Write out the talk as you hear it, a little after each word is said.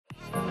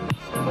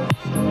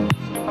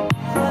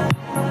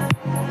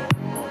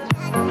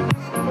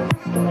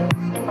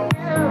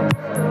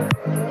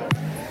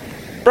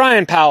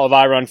Brian Powell of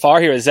I Run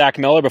Far here with Zach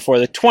Miller before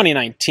the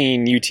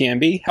 2019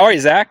 UTMB. How are you,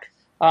 Zach?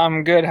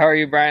 I'm good. How are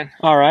you, Brian?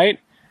 All right.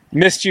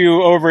 Missed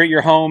you over at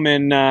your home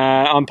in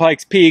on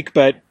Pikes Peak,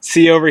 but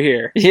see you over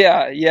here.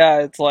 Yeah.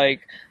 It's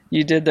like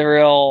you did the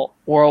real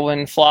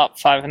whirlwind flop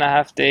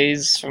 5.5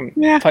 days from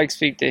Pikes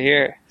Peak to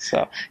here.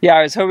 So, yeah,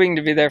 I was hoping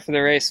to be there for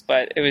the race,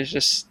 but it was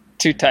just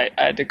too tight.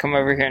 I had to come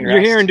over here and rest.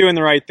 You're here and doing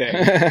the right thing.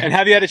 And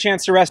have you had a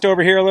chance to rest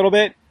over here a little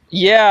bit?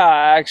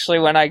 Yeah, actually,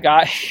 when I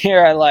got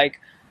here,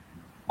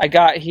 I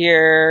got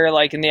here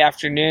like in the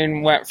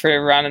afternoon, went for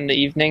a run in the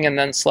evening, and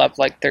then slept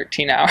like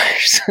 13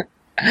 hours.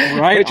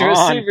 Right, which was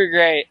super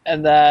great.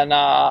 And then,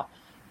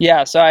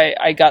 so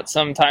I got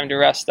some time to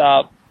rest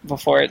up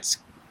before it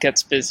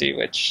gets busy,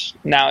 which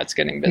now it's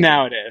getting busy.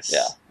 Now it is.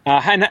 Yeah.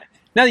 Now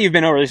that you've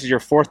been over, this is your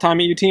fourth time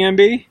at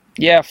UTMB?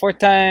 Yeah, fourth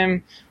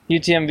time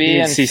UTMB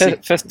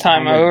and fifth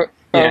time over.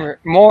 Yeah.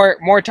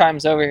 More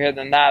times over here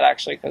than that,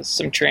 actually, because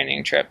some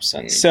training trips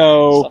and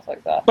stuff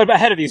like that. But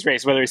ahead of these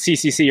races, whether it's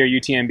CCC or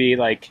UTMB,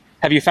 like,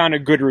 have you found a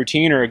good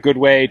routine or a good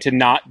way to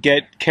not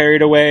get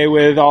carried away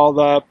with all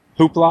the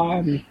hoopla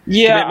and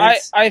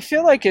commitments? I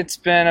feel like it's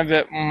been a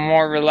bit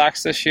more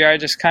relaxed this year. I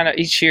just kind of,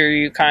 each year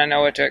you kind of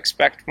know what to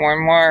expect more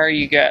and more.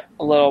 You get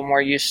a little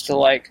more used to,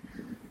 like,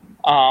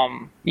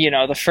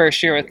 the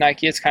first year with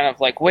Nike, it's kind of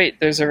like, wait,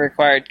 there's a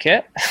required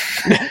kit?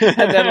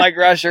 And then, like,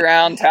 rush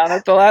around town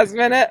at the last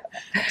minute.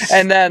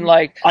 And then,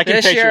 like,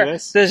 this year,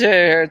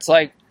 it's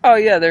like, oh,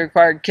 yeah, the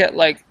required kit,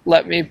 like,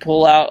 let me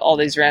pull out all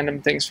these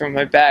random things from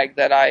my bag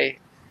that I,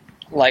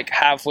 like,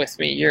 have with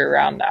me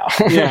year-round now.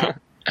 Yeah.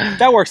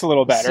 That works a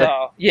little better.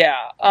 So,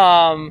 yeah.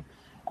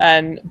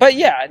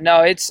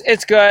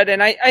 It's good.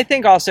 And I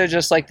think also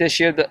just like this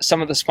year,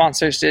 some of the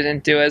sponsors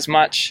didn't do as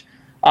much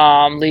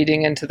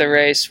leading into the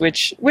race,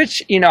 which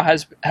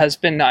has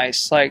been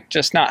nice. Like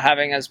just not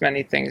having as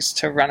many things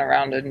to run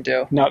around and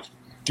do. Not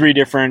 3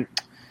 different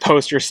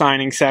poster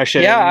signing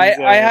sessions. Yeah,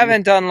 I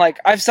haven't done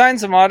I've signed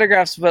some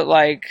autographs, but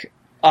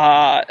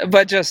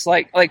but just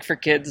like for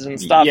kids and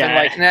stuff, and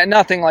like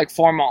nothing like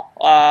formal.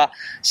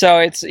 So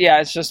it's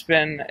just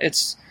been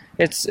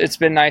it's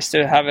been nice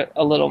to have it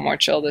a little more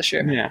chill this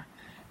year.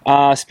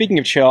 Yeah. Speaking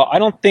of chill, I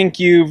don't think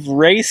you've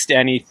raced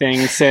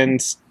anything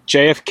since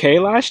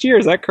JFK last year.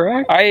 Is that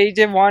correct? I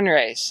did one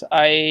race.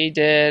 I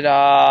did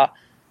the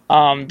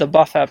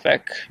Buff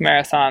Epic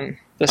Marathon,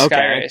 the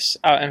Sky Race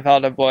out in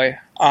Val de Bois,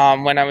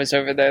 when I was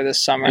over there this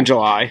summer. In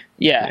July?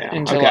 Yeah,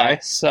 in July.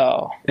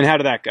 So. And how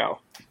did that go?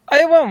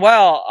 It went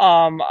well.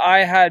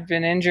 I had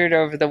been injured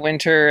over the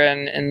winter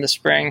and in the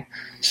spring,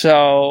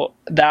 so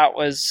that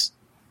was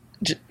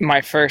my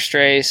first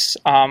race.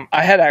 I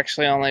had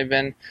actually only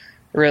been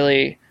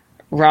really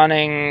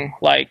running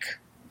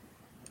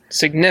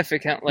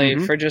significantly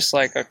for just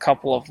like a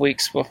couple of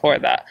weeks before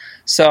that.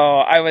 So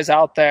I was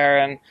out there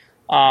and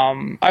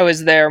I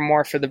was there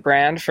more for the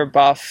brand, for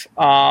Buff,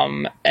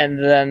 and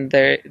then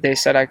they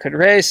said I could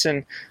race,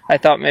 and I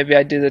thought maybe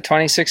I'd do the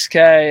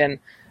 26K, and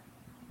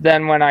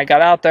then when I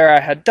got out there, I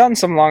had done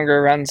some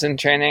longer runs in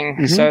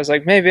training, so I was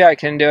like, maybe I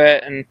can do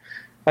it, and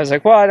I was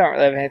like, well, I don't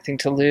really have anything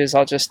to lose.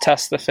 I'll just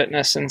test the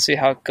fitness and see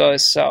how it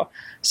goes. So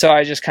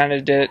I just kind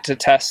of did it to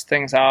test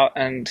things out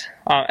and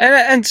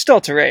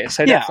still to race.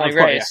 I definitely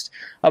raced,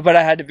 but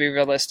I had to be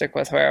realistic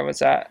with where I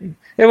was at.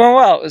 It went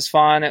well. It was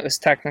fun. It was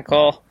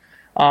technical.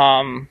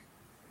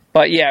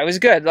 But yeah, it was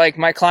good. Like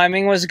my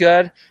climbing was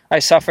good. I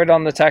suffered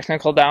on the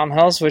technical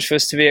downhills, which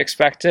was to be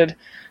expected.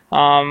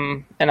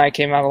 And I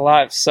came out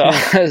alive. So,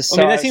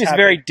 that seems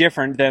very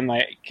different than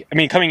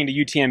coming into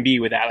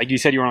UTMB with that. Like you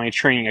said, you were only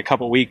training a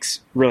couple weeks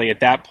really at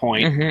that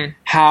point.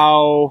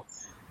 How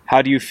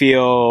do you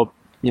feel,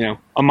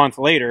 a month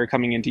later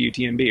coming into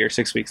UTMB or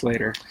 6 weeks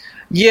later?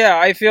 Yeah,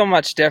 I feel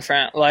much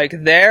different. Like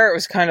there, it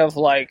was kind of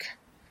like,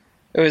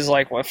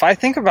 well, if I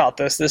think about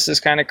this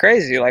is kind of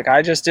crazy. Like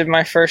I just did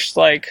my first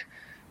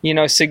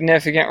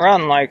significant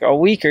run like a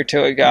week or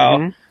two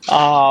ago.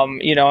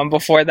 And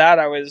before that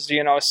I was,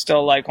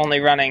 still like only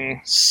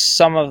running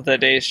some of the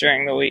days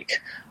during the week,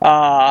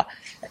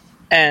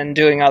 and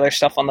doing other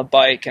stuff on the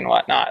bike and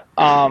whatnot.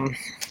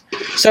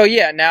 So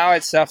yeah, now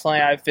it's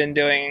definitely, I've been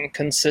doing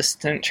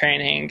consistent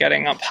training,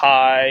 getting up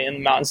high in the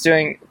mountains,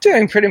 doing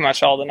pretty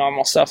much all the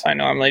normal stuff I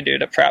normally do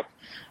to prep.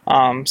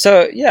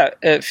 So yeah,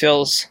 it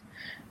feels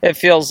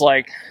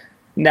like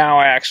now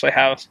I actually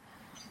have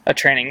a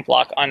training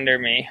block under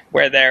me,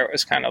 where there it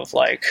was kind of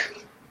like,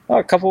 oh,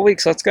 a couple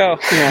weeks, let's go.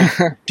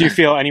 Yeah. Do you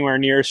feel anywhere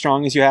near as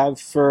strong as you have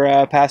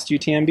for past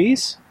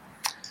UTMBs?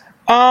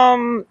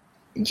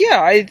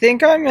 Yeah, I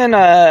think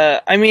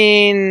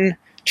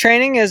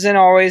training isn't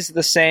always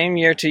the same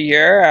year to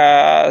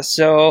year,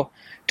 so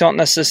don't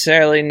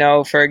necessarily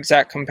know for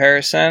exact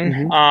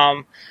comparison.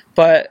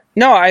 But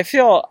no, I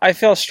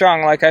feel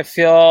strong. Like I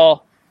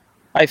feel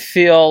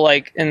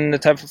like in the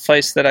type of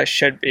place that I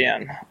should be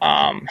in.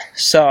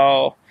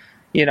 So,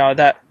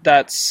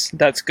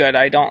 that's good.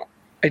 I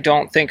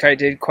don't think I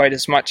did quite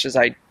as much as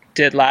I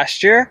did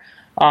last year.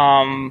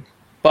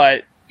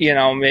 But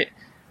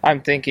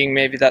I'm thinking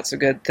maybe that's a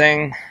good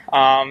thing.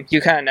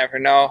 You kind of never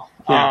know.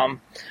 Yeah.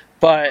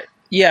 But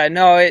yeah,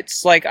 no,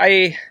 it's like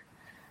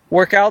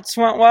workouts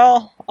went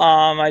well.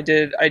 I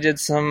did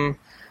some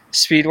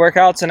speed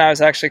workouts, and I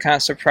was actually kind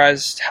of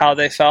surprised how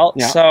they felt.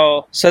 Yeah.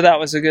 So that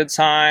was a good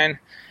sign.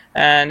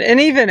 And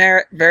even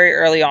very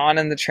early on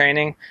in the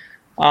training,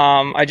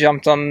 I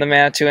jumped on the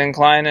Manitou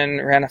incline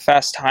and ran a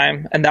fast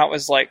time, and that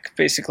was like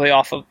basically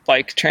off of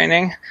bike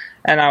training,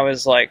 and I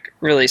was like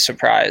really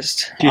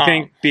surprised. Do you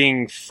think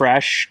being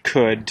fresh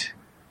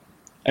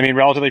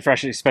relatively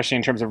fresh, especially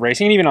in terms of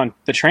racing, and even on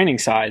the training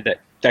side,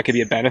 that could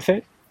be a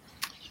benefit?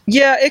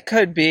 Yeah, it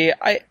could be.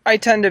 I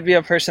tend to be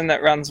a person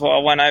that runs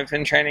well when I've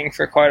been training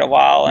for quite a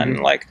while, and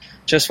like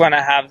just when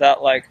I have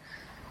that like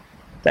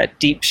that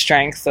deep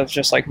strength of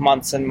just like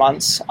months and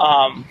months.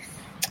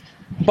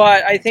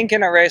 But I think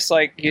in a race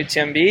like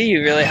UTMB,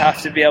 you really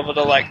have to be able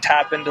to like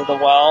tap into the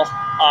well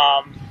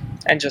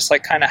and just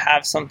like kind of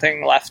have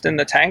something left in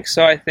the tank.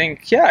 So I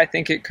think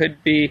it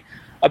could be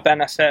a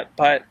benefit.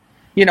 But,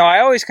 you know, I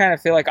always kind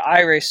of feel like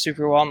I race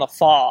super well in the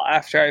fall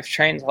after I've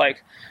trained,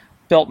 like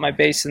built my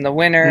base in the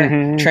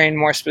winter, trained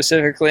more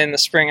specifically in the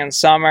spring and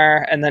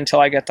summer, and then till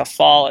I get to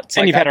fall, it's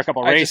and like you've had a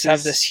couple races. I just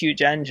have this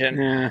huge engine.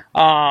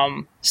 Yeah.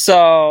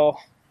 So,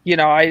 you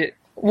know,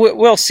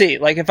 we'll see.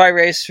 Like if I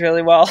race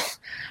really well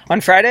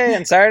on Friday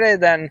and Saturday,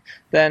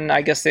 then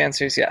I guess the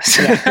answer is yes.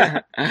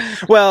 Yeah.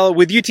 Well,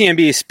 with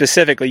UTMB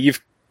specifically,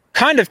 you've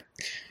kind of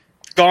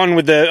gone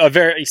with a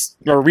very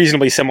or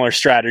reasonably similar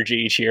strategy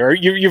each year.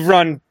 You've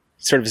run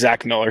sort of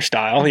Zach Miller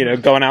style, you know,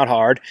 going out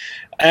hard,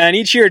 and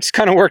each year it's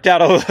kind of worked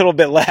out a little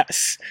bit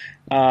less.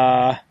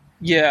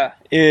 Yeah.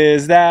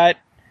 Is that?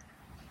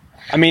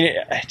 I mean,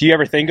 do you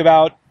ever think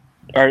about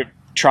or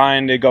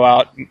trying to go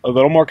out a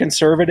little more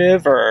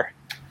conservative or?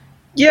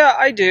 Yeah,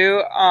 I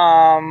do.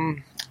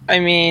 I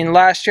mean,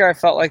 last year I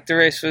felt like the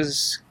race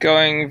was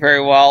going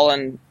very well,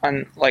 and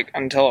like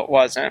until it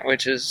wasn't,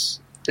 which is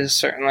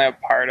certainly a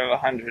part of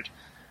 100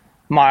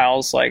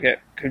 miles. Like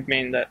it could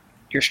mean that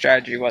your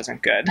strategy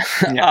wasn't good.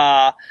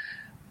 Yeah.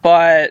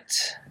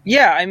 But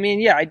yeah, I mean,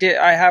 yeah,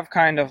 I have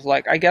kind of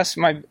like, I guess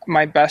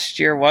my best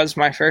year was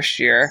my first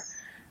year,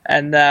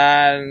 and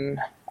then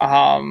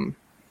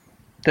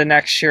the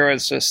next year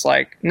was just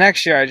like,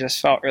 next year I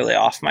just felt really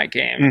off my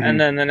game. And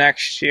then the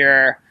next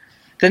year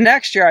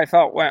I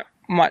felt went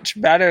much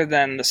better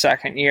than the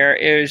second year.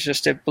 It was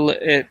just,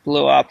 it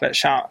blew up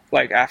at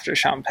after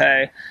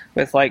Champagne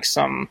with like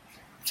some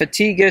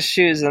fatigue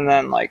issues and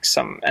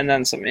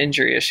then some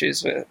injury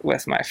issues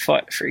with my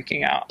foot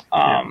freaking out.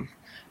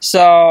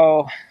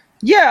 So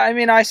yeah, I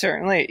mean, I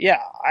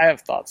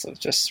have thoughts of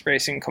just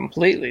racing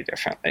completely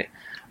differently.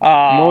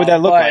 What would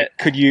that look like?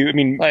 Could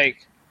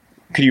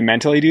you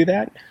mentally do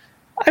that?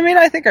 I mean,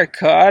 I think I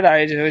could.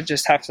 I would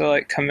just have to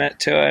like commit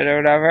to it or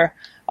whatever.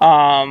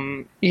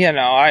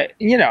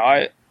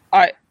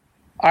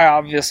 I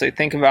obviously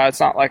think about it. It's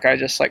not like I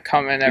just like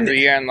come in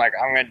every year and like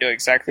I'm going to do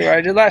exactly what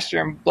I did last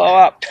year and blow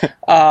up.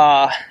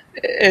 I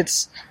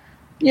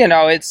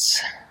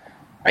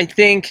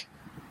think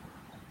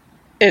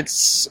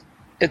it's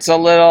a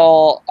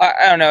little,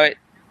 I don't know.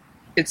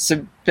 It's a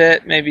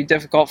bit maybe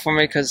difficult for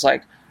me because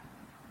like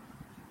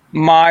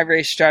my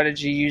race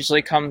strategy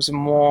usually comes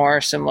more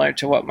similar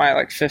to what my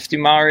like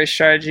 50-mile race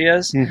strategy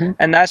is.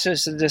 And that's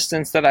just a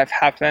distance that I've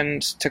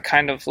happened to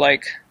kind of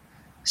like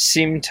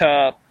seem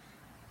to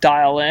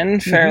dial in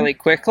fairly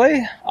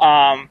quickly.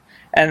 And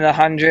the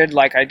 100,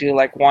 like I do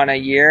like one a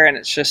year, and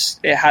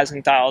it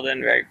hasn't dialed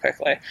in very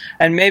quickly.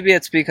 And maybe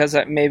it's because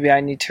maybe I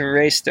need to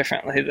race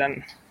differently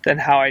than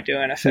how I do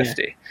in a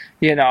 50,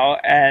 you know?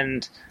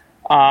 And,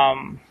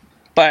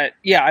 but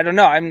yeah, I don't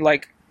know. I'm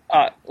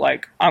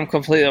I'm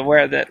completely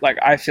aware that like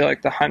I feel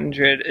like the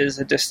 100 is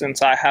a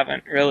distance I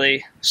haven't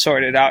really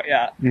sorted out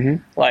yet.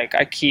 Like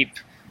I keep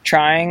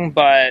trying,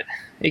 but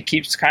it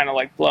keeps kind of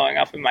like blowing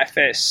up in my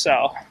face.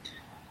 So,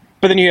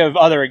 but then you have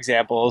other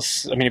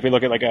examples. I mean, if we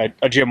look at like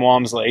a Jim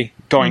Walmsley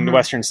going to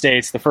Western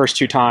States, the first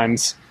 2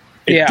 times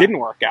it didn't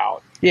work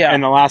out. Yeah,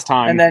 and the last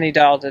time, and then he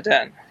dialed it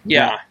in.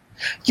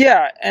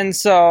 Yeah, and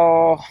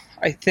so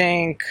I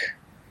think.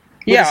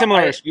 With a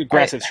similar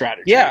aggressive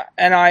strategy. Yeah,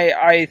 and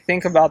I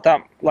think about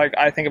that. Like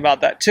I think about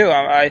that too.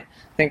 I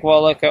think,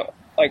 well, look at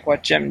like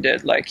what Jim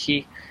did. Like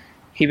he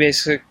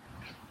basically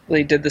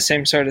did the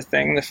same sort of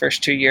thing the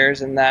first 2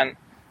 years, and then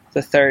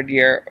the third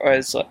year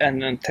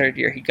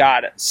he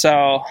got it.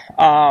 So,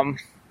 and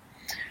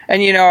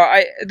you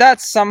know,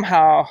 that's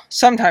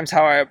sometimes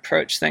how I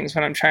approach things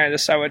when I'm trying to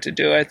decide what to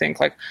do. I think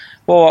like,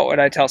 well, what would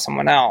I tell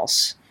someone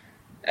else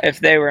if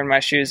they were in my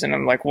shoes? And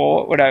I'm like, well,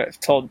 what would I have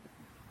told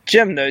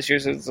Jim those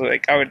years? Is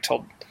like I would have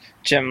told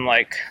Jim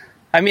like,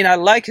 I mean, I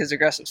like his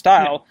aggressive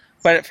style,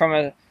 but from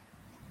a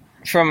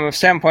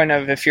standpoint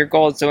of if your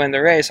goal is to win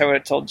the race, I would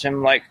have told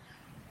Jim like,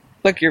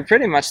 look, you're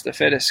pretty much the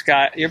fittest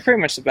guy. You're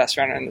pretty much the best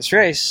runner in this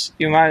race.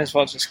 You might as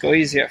well just go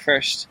easy at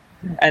first,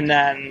 and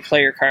then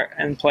play your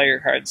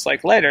cards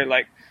like later,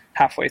 like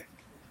halfway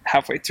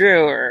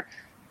through,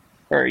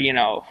 or you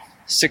know,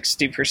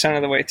 60%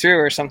 of the way through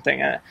or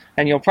something,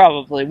 and you'll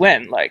probably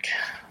win. Like.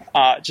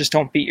 Just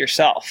don't beat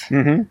yourself,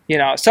 you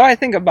know? So I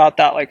think about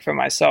that, like for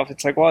myself,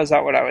 it's like, well, is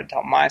that what I would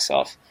tell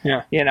myself?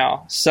 Yeah. You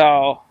know?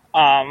 So,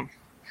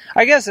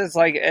 I guess it's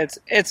like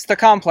it's the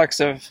complex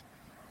of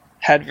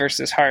head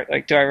versus heart.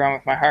 Like, do I run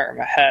with my heart or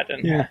my head?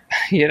 And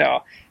you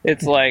know,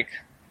 it's like,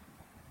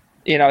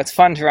 you know, it's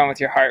fun to run with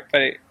your heart,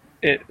 but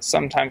it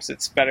sometimes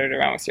it's better to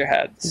run with your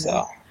head.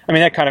 So I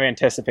mean, that kind of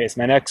anticipates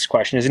my next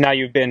question. Is now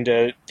you've been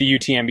to the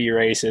UTMB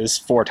races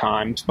 4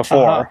 times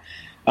before.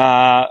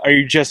 Are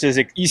you just as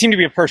you seem to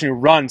be a person who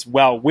runs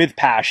well with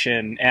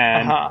passion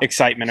and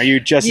excitement? Are you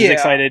just as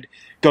excited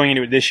going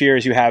into it this year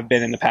as you have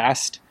been in the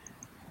past?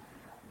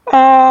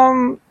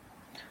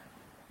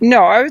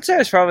 No, I would say I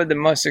was probably the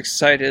most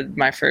excited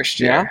my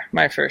first year. Yeah?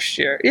 My first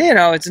year. You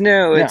know, it's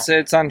new. Yeah.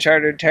 It's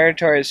uncharted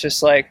territory. It's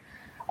just like,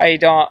 I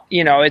don't,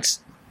 you know,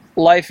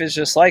 life is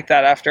just like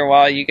that. After a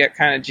while, you get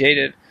kind of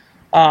jaded.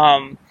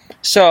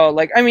 So,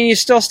 like, I mean, you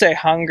still stay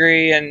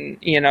hungry and,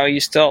 you know, you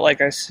still,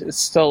 like, it's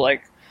still,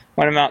 like,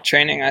 when I'm out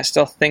training, I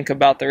still think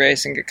about the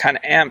race and get kind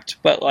of amped.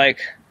 But, like,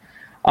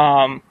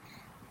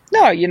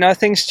 no, you know,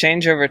 things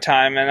change over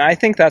time, and I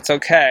think that's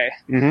okay.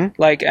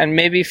 Mm-hmm. Like, and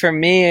maybe for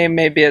me,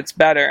 maybe it's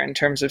better in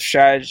terms of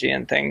strategy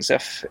and things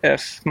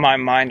if my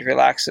mind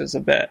relaxes a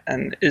bit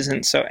and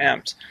isn't so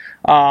amped.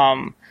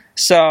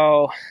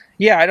 So,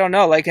 yeah, I don't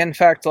know. Like, in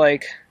fact,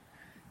 like,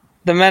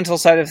 the mental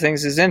side of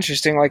things is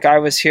interesting. Like, I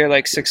was here,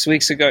 like, 6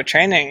 weeks ago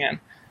training, and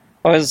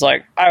I was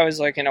like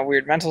in a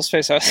weird mental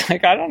space. I was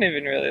like, I don't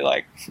even really,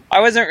 like,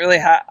 I wasn't really,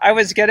 I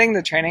was getting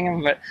the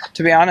training, but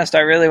to be honest, I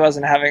really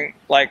wasn't having,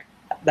 like,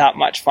 that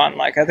much fun.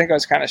 Like, I think I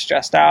was kind of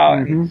stressed out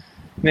and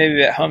maybe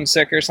a bit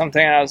homesick or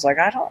something. And I was like,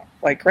 I don't,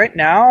 like, right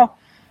now,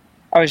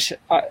 I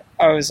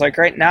was like,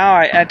 right now,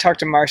 I talked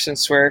to Marcin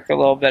Swerk a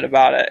little bit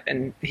about it,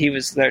 and he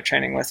was there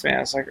training with me. I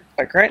was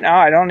like, right now,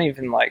 I don't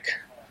even, like,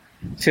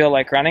 feel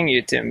like running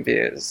UTMB.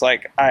 It's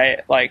like, I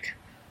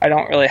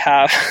don't really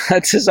have a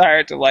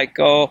desire to, like,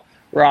 go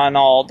run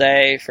all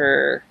day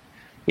for,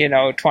 you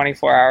know,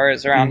 24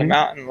 hours around a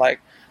mountain. Like,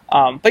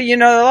 but, you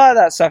know, a lot of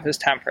that stuff is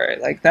temporary.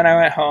 Like, then I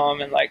went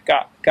home and, like,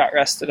 got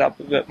rested up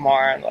a bit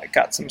more and, like,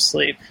 got some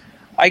sleep.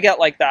 I get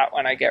like that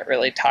when I get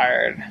really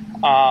tired.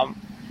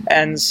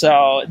 And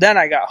so then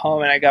I got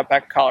home and I got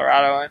back to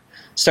Colorado and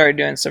started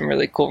doing some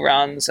really cool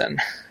runs.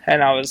 And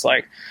I was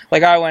like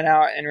I went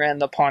out and ran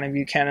the Pawnee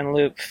Buchanan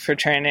Loop for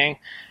training,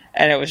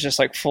 and it was just,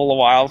 like, full of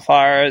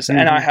wildfires.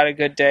 And I had a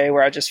good day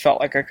where I just felt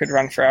like I could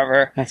run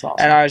forever. That's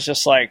awesome. And I was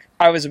just like,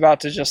 I was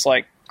about to just,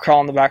 like,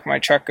 crawl in the back of my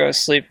truck, go to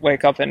sleep,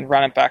 wake up, and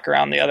run it back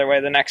around the other way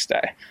the next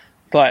day.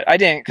 But I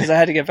didn't, because I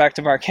had to get back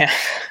to bar camp.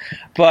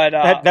 But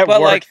that but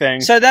work like,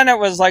 thing. So then it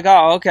was like,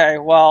 oh, okay,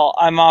 well,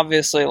 I'm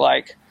obviously,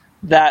 like,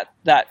 that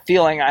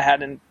feeling I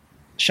had in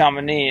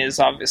Chamonix is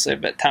obviously a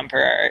bit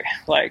temporary.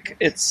 Like,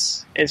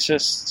 it's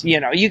just, you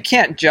know, you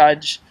can't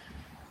judge,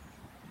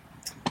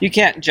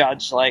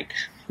 like,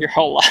 your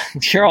whole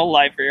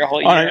life or your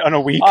whole year on a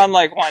week, on,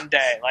 like, one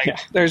day. Like,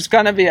 there's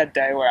gonna be a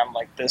day where I'm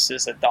like, this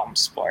is a dumb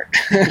sport.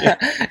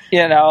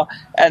 You know,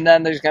 and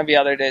then there's gonna be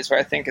other days where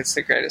I think it's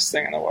the greatest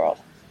thing in the world.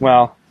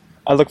 Well,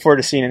 I look forward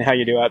to seeing how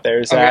you do out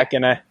there, Zach,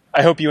 and I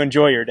hope you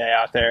enjoy your day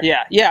out there.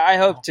 Yeah, I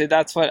hope to.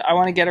 That's what I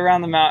want to get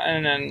around the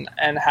mountain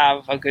and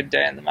have a good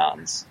day in the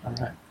mountains. All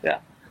right. Yeah.